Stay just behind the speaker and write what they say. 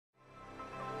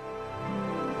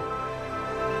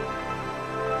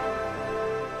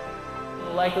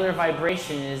molecular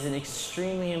vibration is an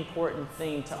extremely important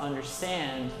thing to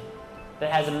understand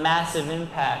that has a massive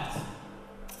impact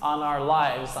on our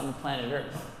lives on the planet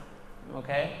Earth.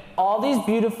 Okay? All these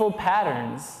beautiful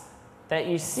patterns that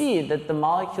you see that the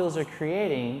molecules are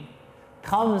creating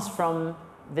comes from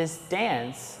this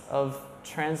dance of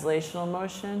translational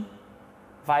motion,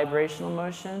 vibrational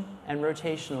motion, and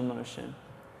rotational motion.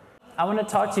 I want to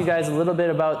talk to you guys a little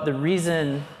bit about the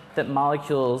reason that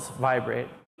molecules vibrate.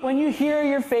 When you hear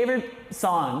your favorite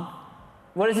song,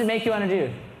 what does it make you want to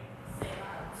do?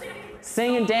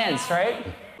 Sing and dance, right?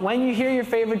 When you hear your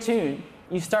favorite tune,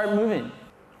 you start moving.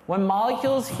 When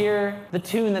molecules hear the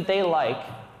tune that they like,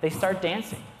 they start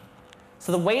dancing.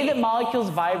 So the way that molecules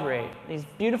vibrate, these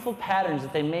beautiful patterns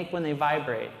that they make when they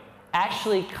vibrate,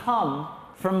 actually come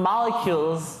from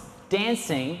molecules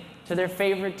dancing to their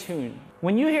favorite tune.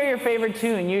 When you hear your favorite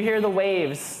tune, you hear the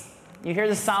waves, you hear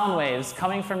the sound waves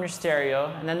coming from your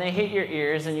stereo, and then they hit your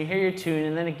ears, and you hear your tune,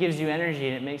 and then it gives you energy,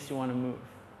 and it makes you want to move.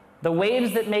 The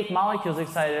waves that make molecules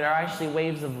excited are actually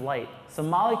waves of light. So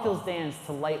molecules dance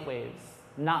to light waves,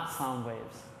 not sound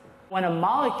waves. When a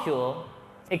molecule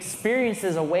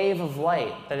experiences a wave of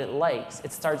light that it likes,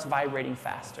 it starts vibrating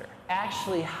faster.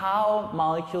 Actually, how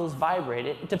molecules vibrate,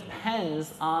 it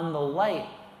depends on the light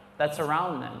that's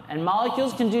around them. And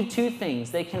molecules can do two things.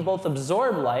 They can both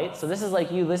absorb light, so this is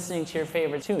like you listening to your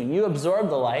favorite tune. You absorb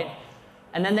the light,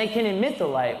 and then they can emit the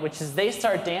light, which is they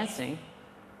start dancing,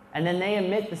 and then they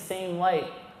emit the same light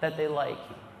that they like.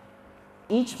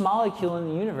 Each molecule in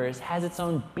the universe has its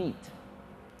own beat.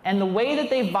 And the way that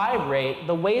they vibrate,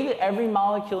 the way that every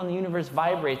molecule in the universe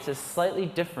vibrates is slightly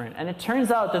different. And it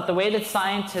turns out that the way that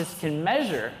scientists can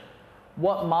measure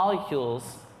what molecules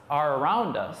are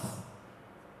around us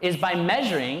is by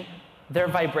measuring their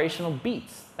vibrational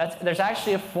beats. There's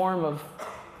actually a form of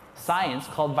science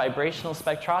called vibrational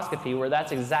spectroscopy where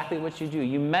that's exactly what you do.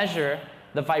 You measure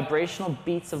the vibrational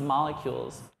beats of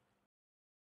molecules.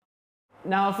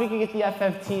 Now, if we could get the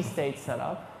FFT state set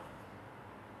up.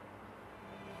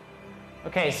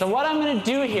 Okay, so what I'm going to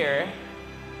do here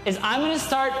is I'm going to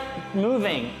start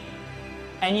moving,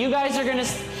 and you guys are going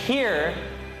to hear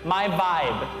my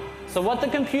vibe. So what the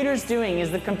computer's doing is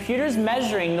the computer's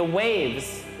measuring the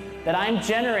waves that I'm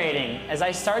generating as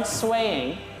I start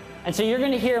swaying, and so you're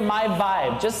going to hear my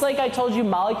vibe. Just like I told you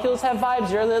molecules have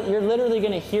vibes, you're literally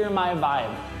going to hear my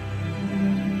vibe.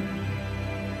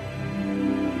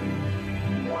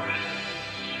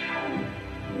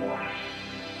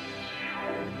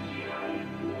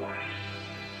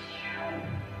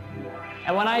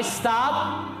 And when I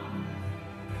stop,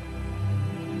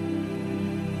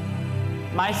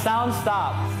 my sound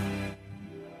stops.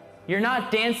 You're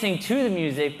not dancing to the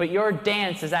music, but your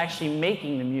dance is actually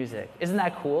making the music. Isn't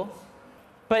that cool?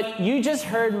 But you just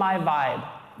heard my vibe.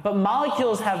 But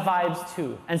molecules have vibes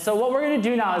too. And so what we're going to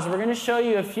do now is we're going to show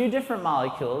you a few different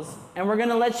molecules, and we're going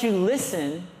to let you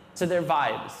listen to their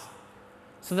vibes.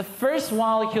 So the first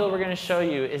molecule we're going to show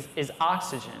you is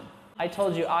oxygen. I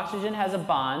told you oxygen has a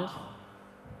bond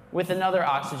with another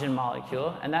oxygen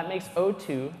molecule, and that makes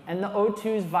O2, and the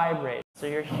O2s vibrate. So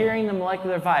you're hearing the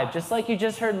molecular vibe. Just like you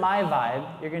just heard my vibe,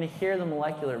 you're going to hear the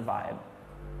molecular vibe.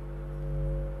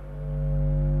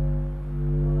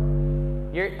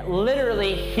 You're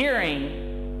literally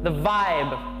hearing the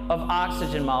vibe of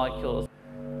oxygen molecules.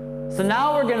 So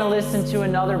now we're going to listen to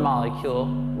another molecule.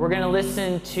 We're going to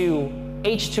listen to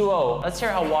H2O. Let's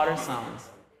hear how water sounds.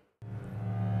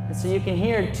 And so you can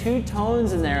hear two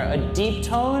tones in there, a deep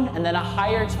tone and then a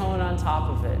higher tone on top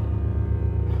of it.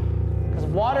 Because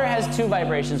water has two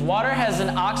vibrations. Water has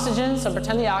an oxygen, so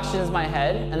pretend the oxygen is my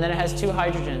head, and then it has two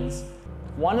hydrogens.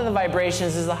 One of the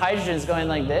vibrations is the hydrogens going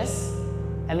like this,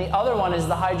 and the other one is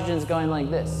the hydrogens going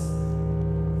like this.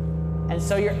 And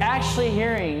so you're actually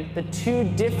hearing the two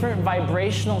different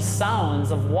vibrational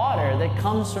sounds of water that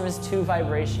comes from its two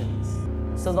vibrations.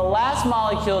 So the last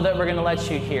molecule that we're going to let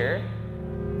you hear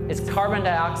is carbon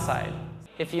dioxide.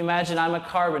 If you imagine I'm a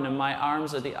carbon and my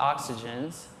arms are the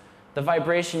oxygens, the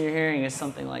vibration you're hearing is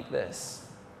something like this,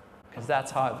 because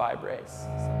that's how it vibrates.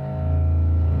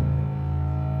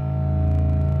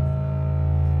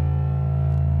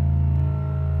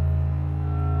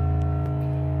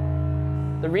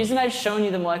 The reason I've shown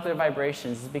you the molecular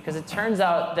vibrations is because it turns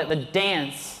out that the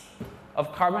dance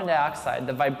of carbon dioxide,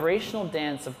 the vibrational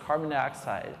dance of carbon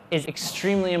dioxide, is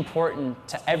extremely important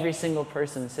to every single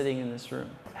person sitting in this room.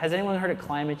 Has anyone heard of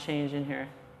climate change in here?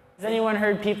 Has anyone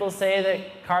heard people say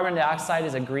that carbon dioxide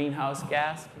is a greenhouse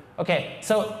gas? Okay,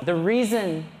 so the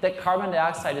reason that carbon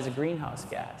dioxide is a greenhouse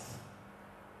gas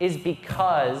is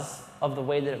because of the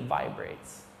way that it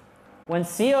vibrates. When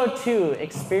CO2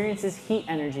 experiences heat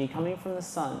energy coming from the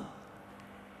sun,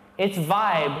 its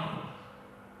vibe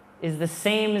is the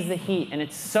same as the heat, and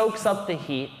it soaks up the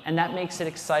heat, and that makes it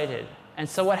excited. And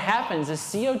so what happens is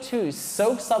CO2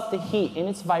 soaks up the heat in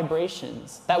its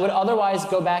vibrations that would otherwise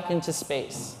go back into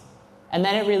space. And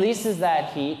then it releases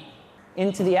that heat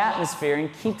into the atmosphere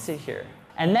and keeps it here.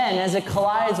 And then as it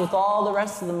collides with all the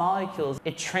rest of the molecules,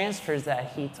 it transfers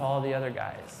that heat to all the other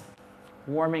guys,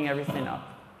 warming everything up.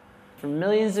 For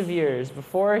millions of years,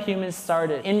 before humans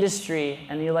started industry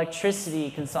and the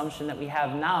electricity consumption that we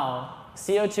have now,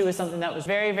 CO2 is something that was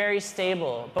very, very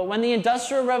stable. But when the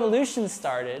Industrial Revolution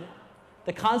started,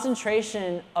 the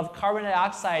concentration of carbon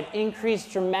dioxide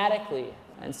increased dramatically.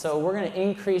 And so we're going to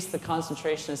increase the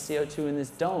concentration of CO2 in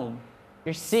this dome.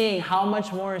 You're seeing how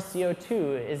much more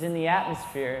CO2 is in the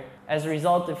atmosphere as a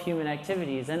result of human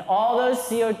activities. And all those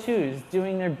CO2s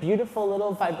doing their beautiful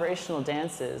little vibrational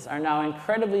dances are now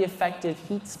incredibly effective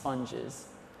heat sponges,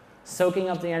 soaking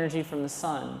up the energy from the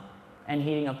sun and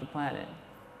heating up the planet.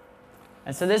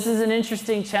 And so this is an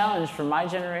interesting challenge for my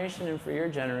generation and for your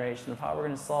generation of how we're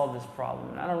going to solve this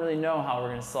problem. And I don't really know how we're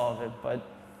going to solve it, but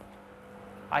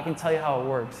I can tell you how it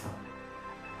works.